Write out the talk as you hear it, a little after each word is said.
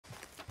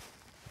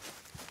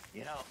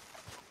You know,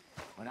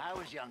 when I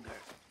was younger,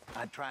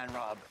 I'd try and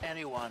rob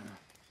anyone,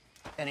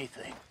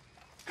 anything.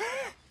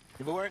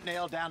 If it weren't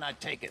nailed down, I'd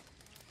take it.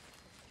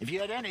 If you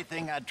had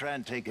anything, I'd try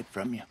and take it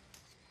from you.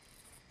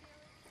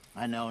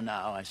 I know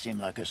now I seem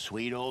like a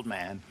sweet old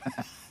man.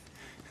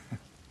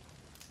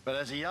 But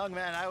as a young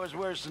man, I was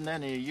worse than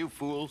any of you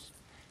fools.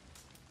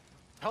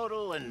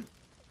 Total and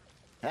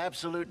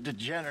absolute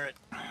degenerate.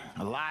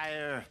 A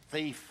liar,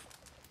 thief,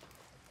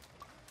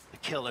 a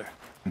killer,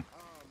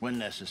 when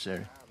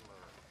necessary.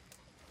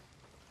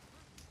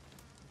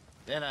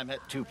 Then I met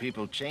two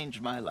people who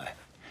changed my life.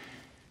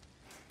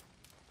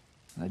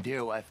 My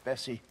dear wife,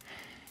 Bessie,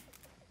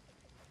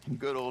 and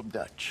good old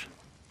Dutch.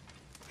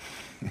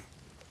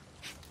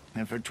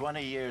 And for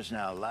 20 years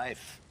now,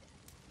 life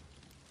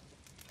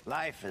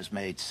has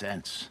made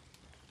sense.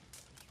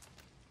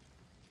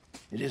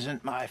 It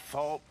isn't my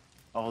fault,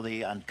 all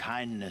the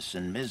unkindness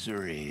and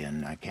misery,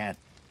 and I can't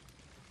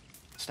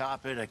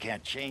stop it, I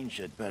can't change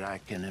it, but I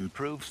can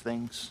improve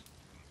things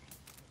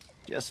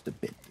just a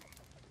bit.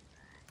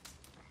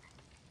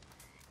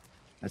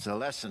 That's a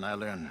lesson I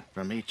learned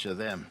from each of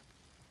them.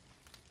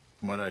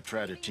 What I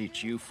try to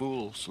teach you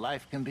fools,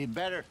 life can be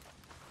better.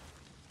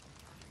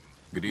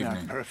 Good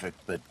evening. Not perfect,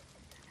 but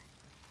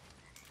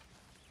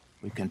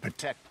we can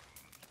protect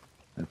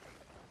the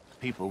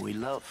people we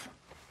love.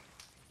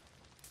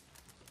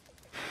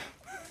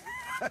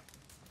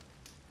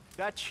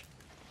 Dutch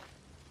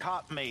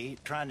caught me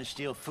trying to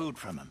steal food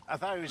from him. I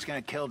thought he was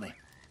gonna kill me.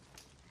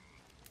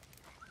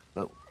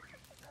 But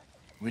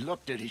we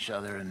looked at each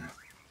other and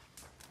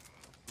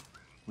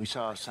we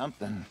saw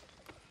something.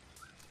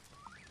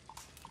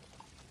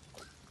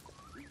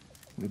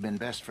 We've been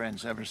best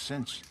friends ever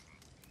since.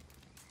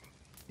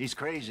 He's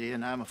crazy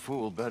and I'm a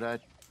fool, but I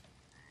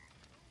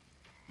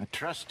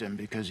trust him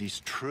because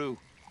he's true.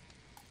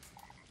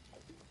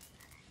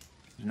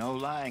 There's no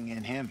lying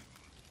in him.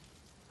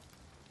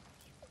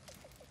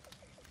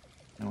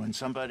 And when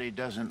somebody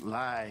doesn't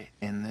lie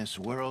in this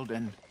world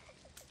and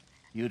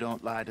you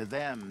don't lie to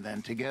them,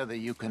 then together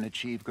you can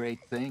achieve great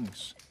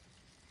things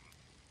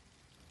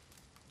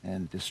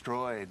and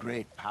destroy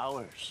great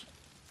powers.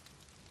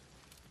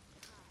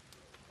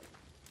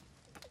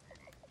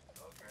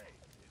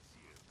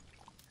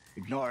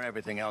 Ignore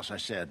everything else I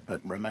said, but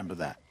remember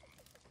that.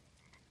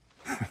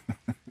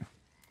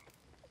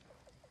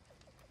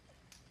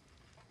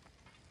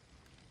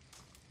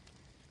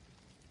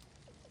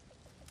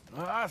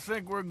 Well, I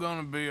think we're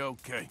gonna be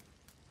okay.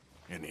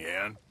 In the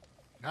end.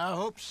 I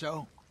hope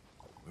so.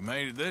 We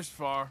made it this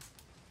far.